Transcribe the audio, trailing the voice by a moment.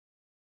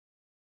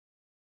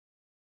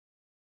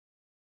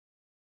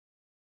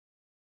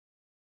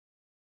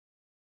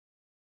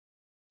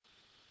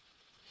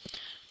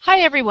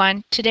Hi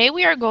everyone, today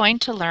we are going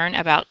to learn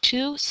about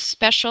two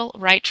special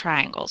right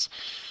triangles.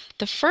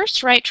 The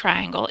first right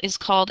triangle is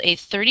called a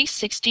 30,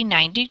 60,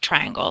 90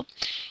 triangle.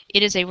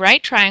 It is a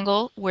right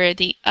triangle where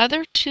the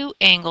other two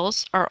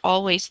angles are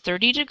always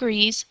 30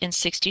 degrees and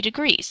 60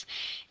 degrees.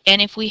 And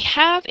if we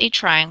have a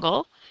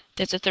triangle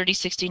that's a 30,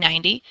 60,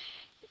 90,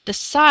 the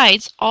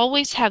sides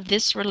always have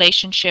this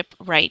relationship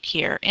right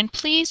here. And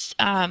please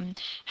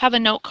have a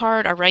note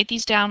card or write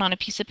these down on a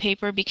piece of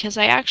paper because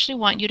I actually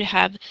want you to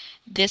have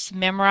this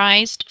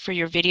memorized for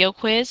your video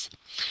quiz.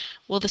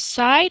 Well, the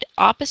side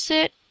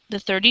opposite the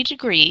 30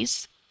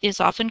 degrees is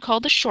often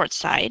called the short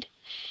side,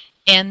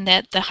 and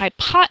that the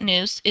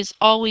hypotenuse is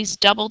always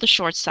double the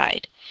short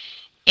side.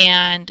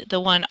 And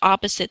the one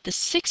opposite the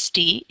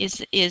 60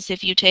 is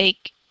if you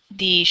take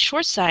the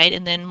short side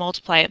and then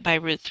multiply it by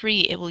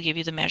 √3, it will give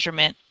you the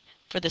measurement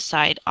for the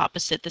side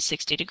opposite the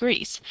 60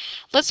 degrees.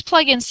 Let's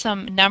plug in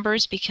some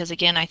numbers because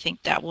again I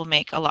think that will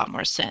make a lot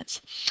more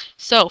sense.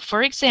 So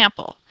for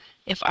example,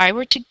 if I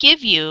were to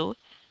give you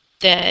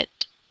that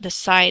the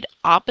side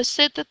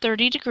opposite the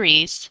 30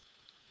 degrees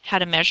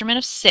had a measurement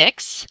of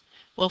 6,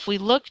 well, if we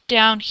look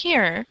down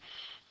here,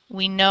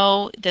 we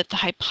know that the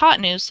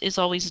hypotenuse is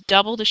always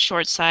double the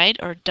short side,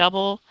 or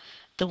double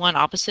the one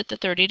opposite the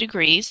 30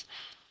 degrees.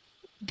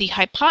 The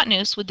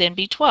hypotenuse would then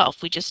be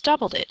 12. We just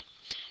doubled it.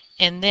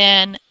 And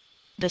then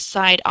the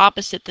side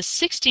opposite the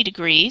 60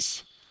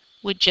 degrees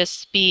would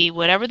just be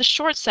whatever the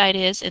short side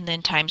is and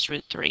then times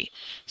 √3.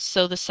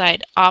 So the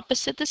side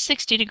opposite the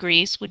 60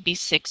 degrees would be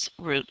 6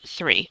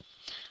 √3.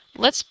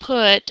 Let's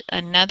put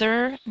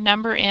another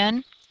number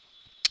in.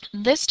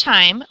 This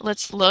time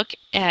let's look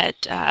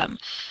at an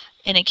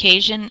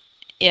occasion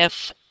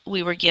if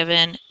we were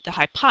given the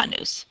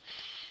hypotenuse.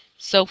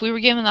 So if we were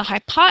given the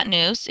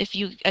hypotenuse, if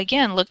you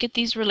again look at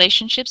these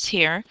relationships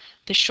here,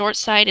 the short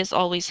side is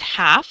always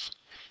half.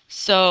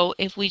 So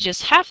if we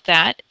just half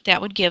that, that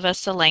would give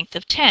us a length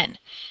of 10.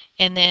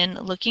 And then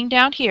looking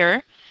down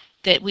here,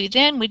 that we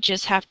then would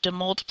just have to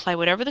multiply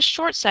whatever the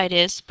short side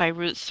is by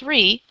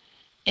 √3,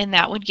 and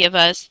that would give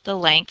us the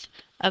length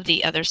of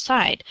the other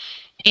side.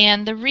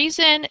 And the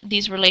reason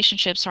these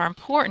relationships are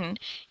important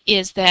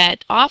is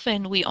that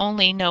often we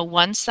only know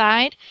one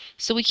side,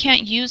 so we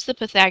can't use the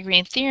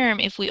Pythagorean theorem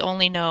if we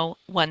only know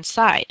one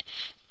side.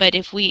 But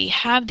if we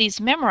have these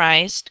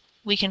memorized,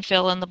 we can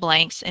fill in the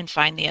blanks and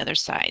find the other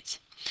sides.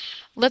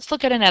 Let's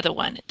look at another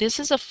one. This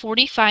is a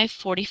 45,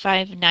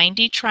 45,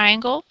 90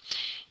 triangle.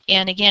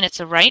 And again, it's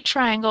a right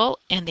triangle,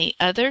 and the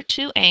other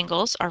two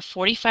angles are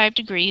 45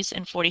 degrees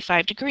and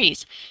 45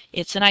 degrees.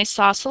 It's an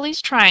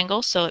isosceles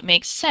triangle, so it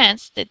makes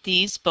sense that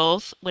these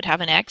both would have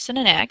an x and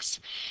an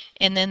x.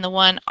 And then the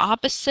one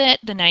opposite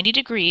the 90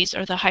 degrees,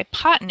 or the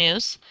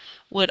hypotenuse,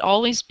 would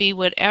always be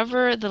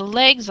whatever the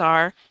legs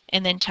are,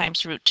 and then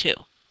times √2.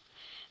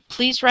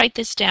 Please write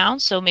this down,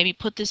 so maybe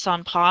put this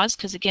on pause,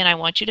 because again, I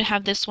want you to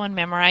have this one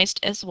memorized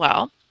as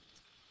well.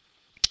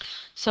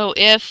 So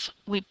if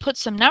we put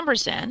some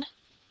numbers in,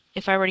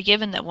 if I were to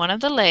given that one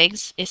of the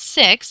legs is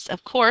 6,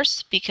 of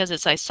course, because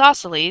it's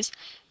isosceles,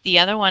 the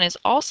other one is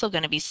also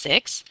going to be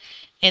 6,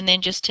 and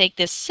then just take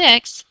this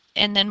 6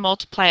 and then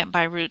multiply it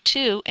by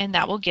 √2, and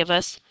that will give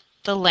us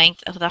the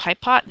length of the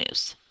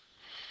hypotenuse.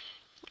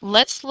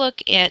 Let's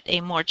look at a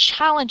more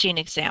challenging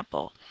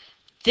example.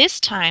 This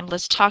time,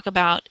 let's talk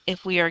about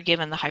if we are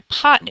given the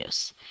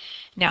hypotenuse.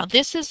 Now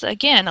this is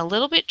again a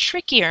little bit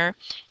trickier,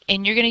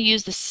 and you're going to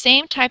use the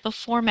same type of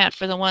format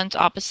for the ones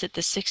opposite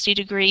the 60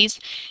 degrees,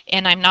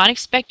 and I'm not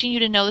expecting you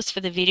to know this for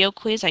the video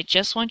quiz. I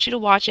just want you to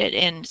watch it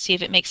and see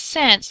if it makes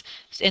sense,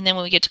 and then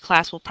when we get to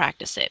class we'll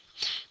practice it.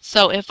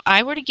 So if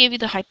I were to give you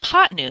the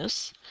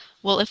hypotenuse,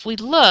 well, if we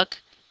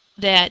look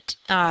that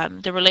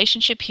the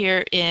relationship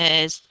here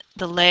is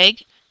the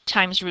leg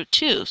times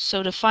 √2.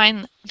 So to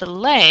find the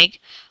leg,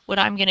 what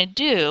I'm going to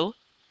do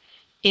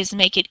is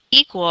make it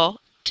equal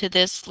to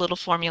this little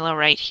formula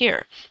right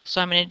here.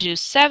 So I'm going to do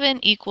 7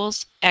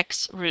 equals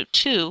x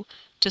 √2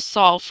 to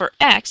solve for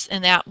x,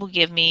 and that will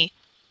give me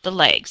the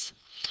legs.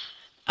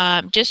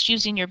 Just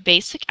using your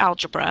basic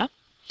algebra,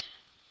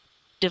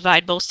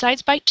 divide both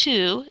sides by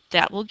 2,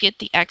 that will get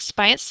the x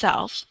by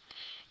itself,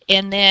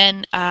 and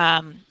then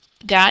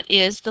that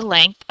is the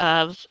length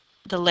of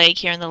the leg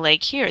here and the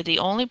leg here. The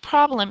only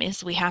problem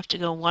is we have to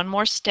go one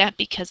more step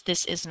because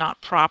this is not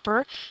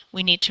proper.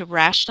 We need to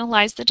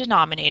rationalize the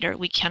denominator.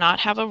 We cannot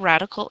have a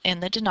radical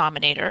in the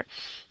denominator.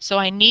 So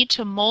I need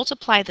to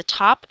multiply the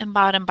top and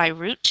bottom by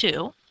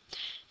 √2,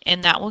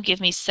 and that will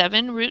give me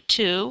 7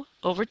 √2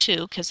 over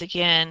 2, because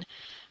again,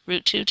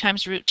 √2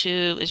 times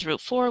 √2 is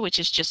 √4, which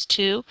is just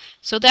 2.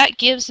 So that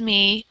gives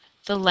me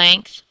the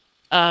length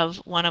of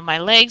one of my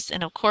legs,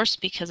 and of course,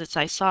 because it's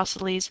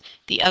isosceles,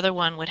 the other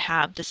one would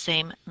have the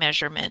same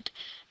measurement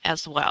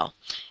as well.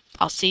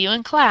 I'll see you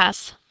in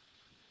class.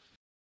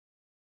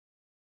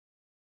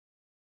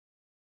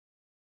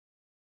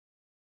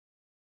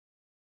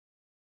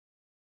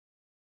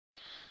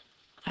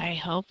 I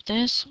hope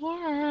this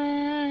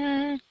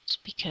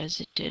worked, because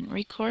it didn't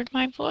record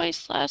my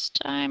voice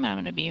last time. I'm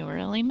going to be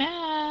really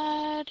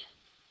mad.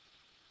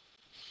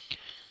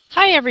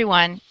 Hi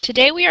everyone!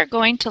 Today we are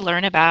going to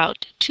learn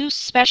about two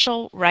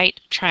special right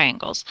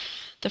triangles.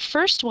 The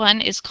first one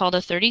is called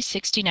a 30,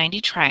 60,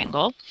 90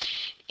 triangle,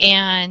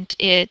 and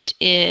it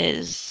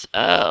is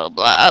blah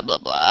blah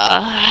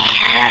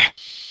blah.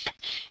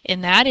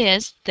 And that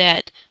is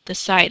that the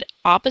side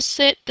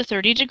opposite the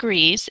 30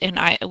 degrees, and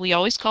we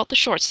always call it the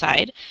short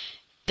side,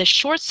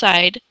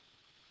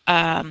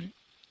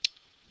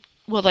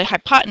 well, the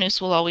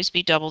hypotenuse will always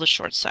be double the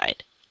short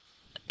side.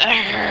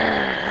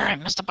 I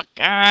messed up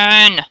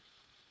again.